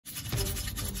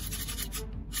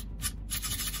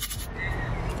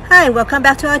Hi, welcome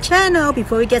back to our channel.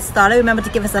 Before we get started, remember to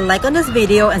give us a like on this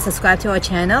video and subscribe to our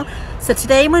channel. So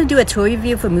today I'm going to do a toy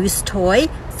review for Moose Toy.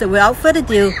 So without further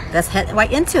ado, let's head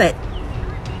right into it.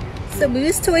 So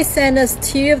Moose Toy sent us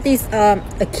two of these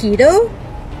Akedo.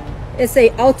 It's a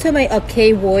Ultimate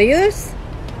Arcade Warriors.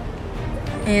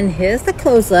 And here's the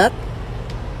close-up.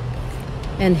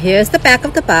 And here's the back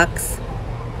of the box.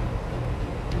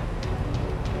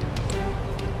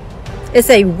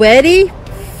 It's a Ready,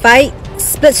 Fight,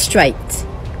 Split Strike.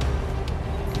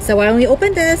 So why don't we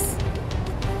open this?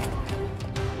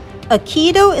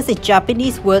 Akedo is a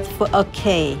Japanese word for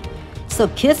arcade. So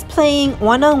kids playing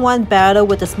one-on-one battle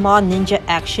with the small ninja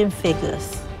action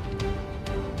figures.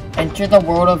 Enter the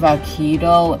world of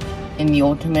Akedo in the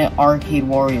Ultimate Arcade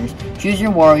Warriors. Choose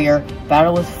your warrior,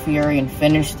 battle with fury, and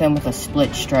finish them with a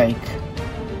split strike.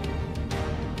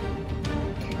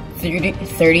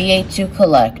 38 to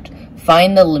collect.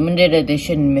 Find the limited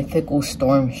edition Mythical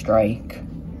Stormstrike.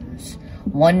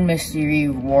 1 mystery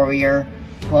warrior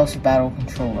plus battle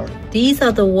controller. These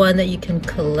are the one that you can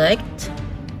collect.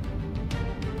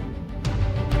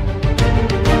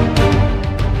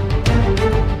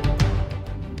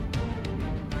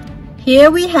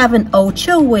 Here we have an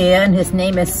ultra rare and his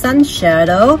name is Sun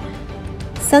Shadow.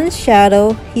 Sun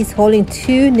Shadow, he's holding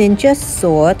 2 ninja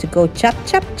swords to go chop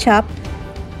chop chop.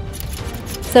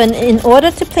 So in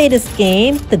order to play this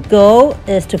game, the goal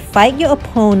is to fight your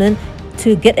opponent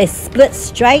to get a split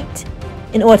strike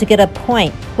in order to get a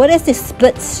point. What is the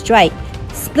split strike?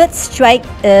 Split strike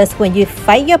is when you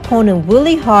fight your opponent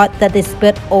really hard that they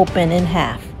split open in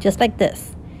half, just like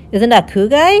this. Isn't that cool,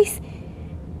 guys?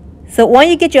 So when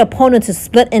you get your opponent to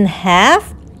split in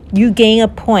half, you gain a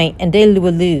point and they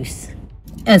will lose.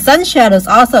 And Sun Shadows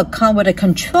also come with a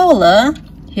controller.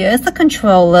 Here's the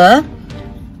controller.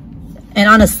 And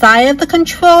on the side of the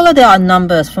controller, there are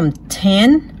numbers from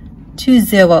 10 to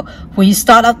 0. When you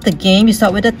start up the game, you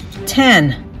start with a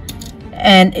 10.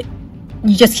 And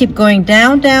you just keep going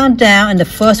down, down, down. And the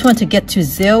first one to get to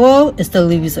 0 is the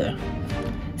loser.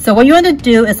 So what you want to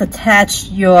do is attach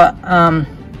your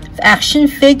action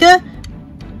figure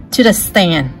to the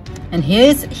stand. And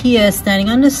he is standing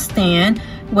on the stand.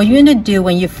 What you want to do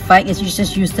when you fight is you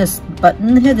just use this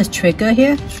button here, this trigger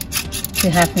here, to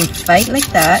have him fight like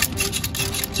that.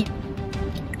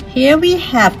 Here we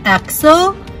have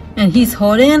Axel, and he's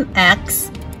holding an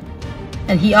axe,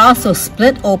 and he also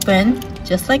split open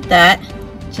just like that,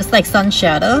 just like Sun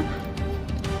Shadow.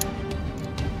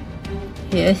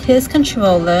 Here's his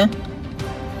controller,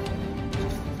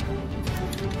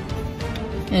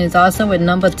 and it's also with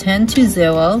number 10 to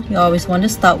 0. You always want to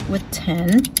start with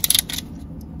 10.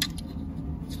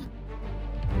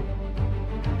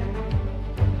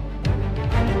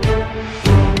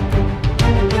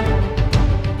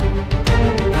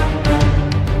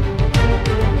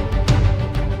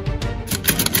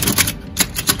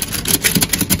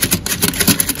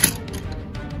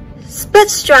 Split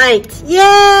strike!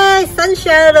 Yay! Sun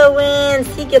Shadow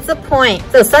wins! He gets a point.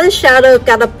 So Sun Shadow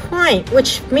got a point,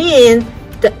 which means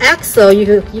the Axel,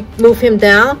 you move him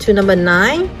down to number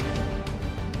 9.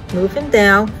 Move him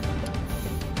down.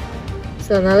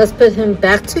 So now let's put him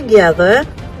back together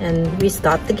and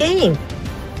restart the game.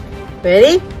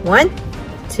 Ready? 1,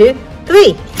 2,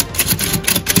 3.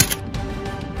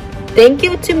 Thank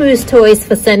you to Moose Toys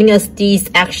for sending us these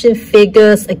action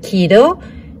figures Akedo.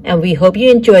 And we hope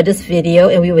you enjoyed this video,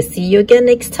 and we will see you again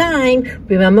next time.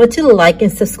 Remember to like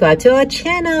and subscribe to our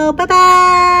channel. Bye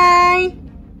bye!